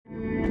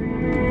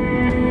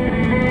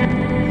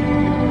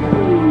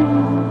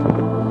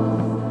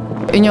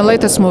In your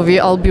latest movie,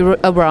 I'll Be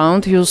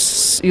Around, you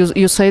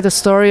say the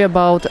story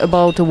about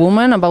a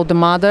woman, about the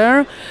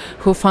mother,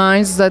 who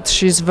finds that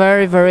she's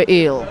very, very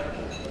ill.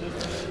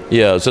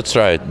 Yeah, that's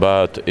right,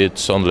 but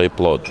it's only a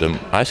plot.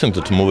 I think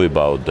that movie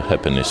about the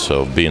happiness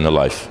of being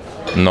alive,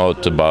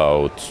 not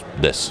about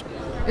death.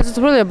 Is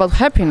it really about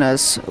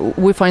happiness?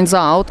 We find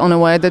out on a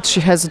way that she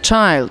has a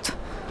child.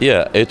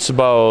 Yeah, it's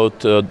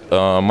about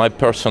my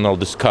personal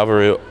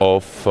discovery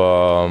of,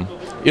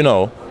 you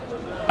know,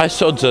 I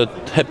thought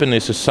that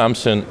happiness is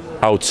something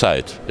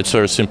outside. It's a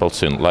very simple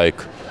thing. Like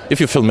if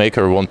you're a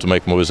filmmaker, want to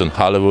make movies in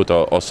Hollywood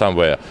or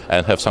somewhere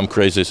and have some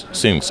crazy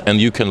things,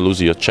 and you can lose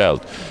your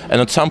child.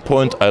 And at some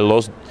point I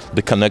lost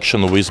the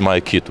connection with my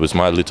kid, with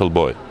my little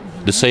boy.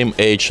 The same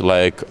age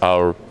like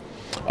our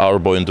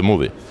boy in the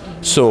movie.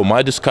 So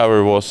my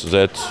discovery was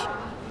that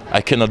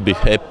I cannot be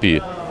happy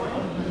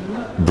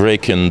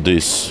breaking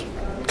this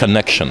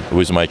connection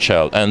with my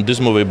child. And this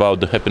movie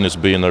about the happiness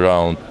being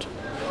around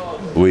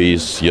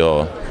with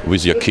your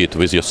kid,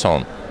 with your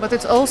son. But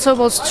it's also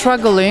about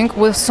struggling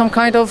with some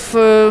kind of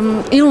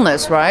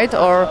illness, right?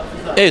 Or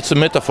it's a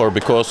metaphor,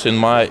 because in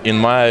my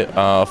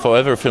for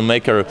every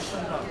filmmaker,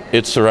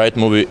 it's the right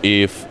movie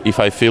if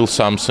I feel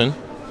something.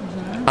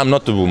 I'm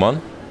not a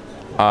woman,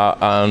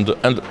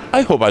 and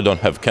I hope I don't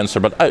have cancer,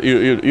 but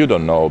you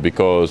don't know,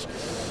 because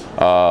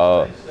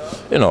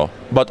you know.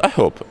 But I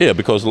hope, yeah,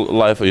 because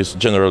life is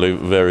generally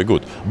very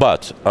good.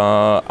 But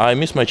I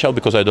miss my child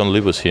because I don't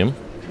live with him.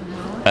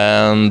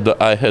 And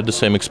I had the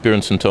same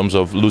experience in terms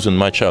of losing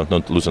my child,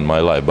 not losing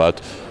my life,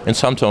 but in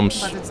some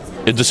terms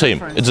it's the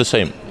same. It's the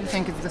same. You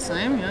think it's the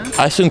same, yeah?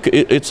 I think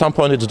at some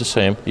point it's the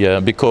same,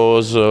 yeah,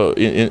 because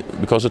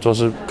it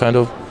was a kind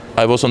of,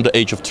 I was on the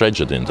edge of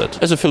tragedy in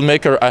that. As a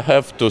filmmaker, I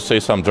have to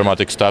say some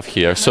dramatic stuff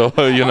here, so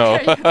you know.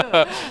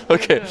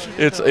 Okay,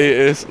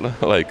 it's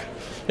like,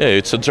 yeah,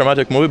 it's a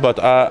dramatic movie, but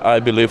I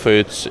believe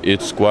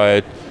it's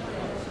quite.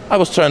 I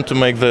was trying to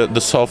make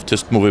the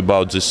softest movie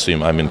about this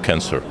theme. I mean,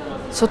 cancer.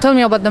 So tell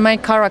me about the main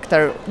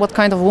character. What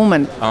kind of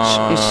woman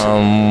is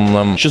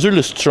she? She's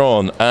really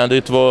strong, and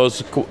it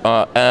was,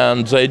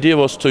 and the idea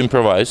was to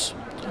improvise.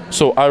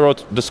 So I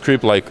wrote the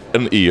script like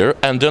an year,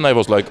 and then I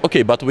was like,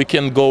 okay, but we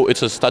can go.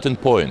 It's a starting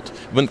point.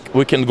 When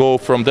we can go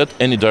from that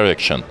any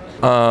direction.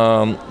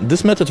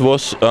 This method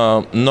was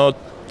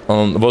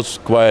was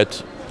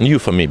quite new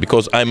for me,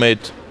 because I made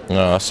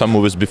some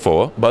movies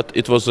before, but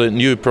it was a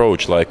new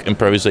approach, like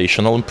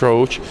improvisational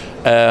approach,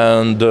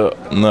 and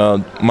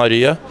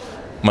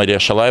Maria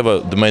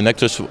Shalaeva, the main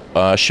actress,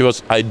 she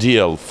was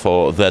ideal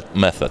for that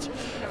method,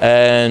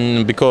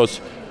 and because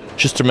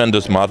she's a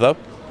tremendous mother,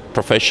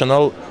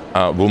 professional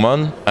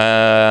woman,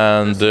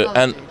 and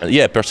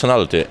yeah,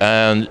 personality,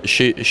 and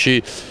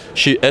she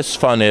as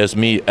funny as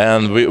me,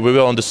 and we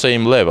were on the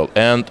same level,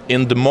 and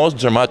in the most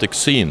dramatic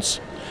scenes,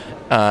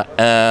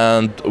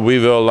 and we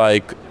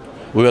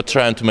were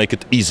trying to make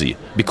it easy,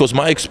 because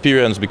my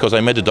experience, because I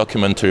made a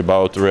documentary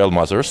about real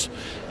mothers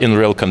in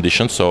real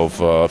conditions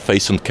of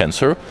facing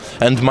cancer,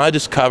 and my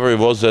discovery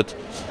was that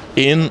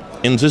in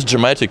these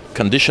dramatic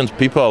conditions,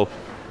 people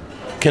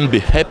can be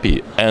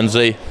happy, and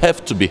they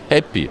have to be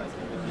happy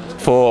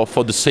for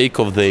the sake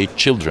of their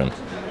children.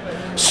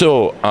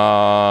 So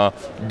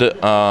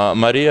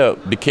Maria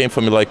became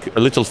for me like a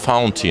little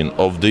fountain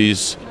of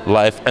this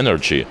life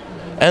energy,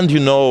 and you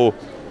know,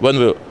 when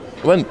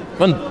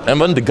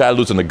the guy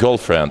loses a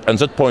girlfriend,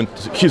 and at that point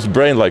his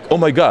brain like, oh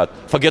my God,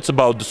 forgets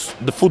about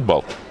the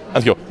football,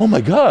 and you go, oh my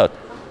God,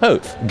 oh,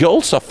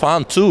 girls are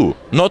fun too,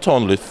 not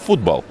only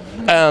football,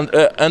 and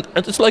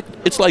it's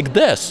like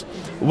death.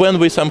 When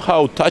we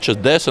somehow touch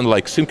death and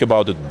like think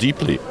about it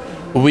deeply,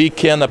 we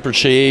can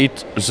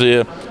appreciate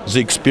the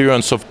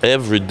experience of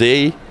every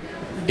day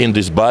in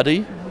this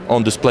body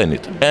on this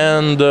planet.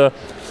 And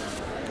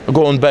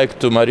going back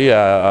to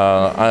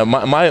Maria,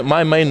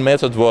 my main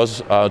method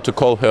was to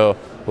call her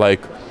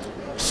like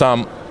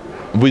some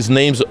with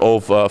names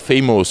of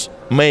famous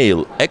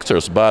male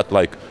actors, but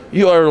like,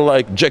 you are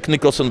like Jack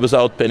Nicholson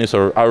without penis,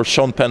 or our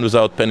Sean Penn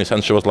without penis,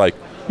 and she was like,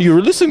 you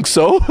really think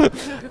so?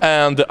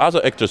 And the other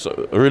actors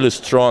really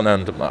strong,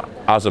 and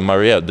other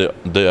Maria,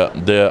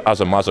 the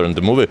other mother in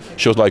the movie,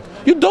 she was like,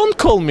 you don't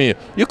call me,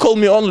 you call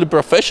me only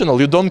professional,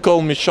 you don't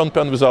call me Sean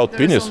Penn without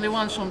penis. There's only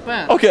one Sean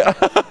Penn. Okay.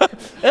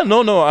 And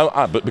no,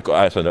 but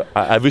because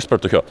I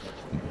whispered to her,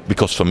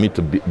 because for me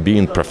to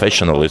being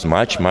professional is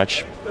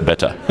much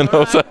better. You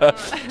know?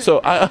 So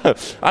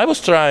I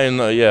was trying,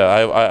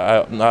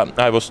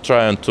 I was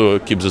trying to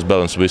keep this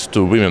balance with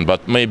two women,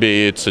 but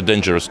maybe it's a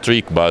dangerous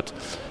trick, but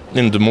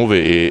in the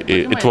movie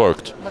it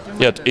worked.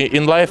 Yeah,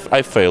 in life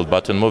I failed,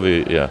 but in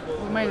movie, yeah.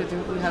 We made it.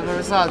 We have a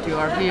result. You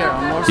are here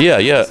on more.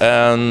 Yeah,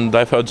 and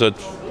I've heard that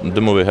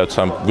the movie had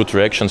some good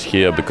reactions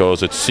here,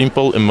 because it's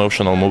simple,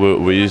 emotional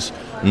movie with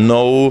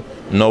no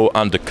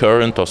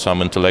undercurrent or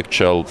some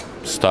intellectual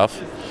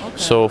stuff. Okay.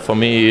 So for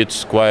me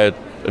it's quite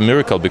a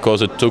miracle,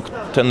 because it took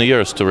 10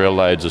 years to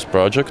realize this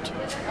project.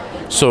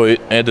 So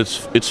it had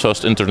its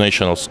first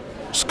international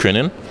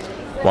screening,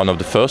 one of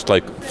the first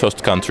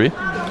country.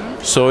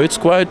 So it's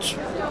quite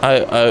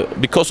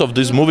because of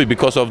this movie,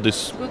 because of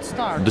this, Good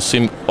start. the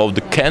theme of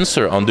the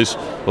cancer on this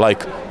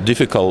like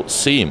difficult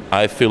theme,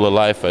 I feel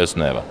alive as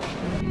never.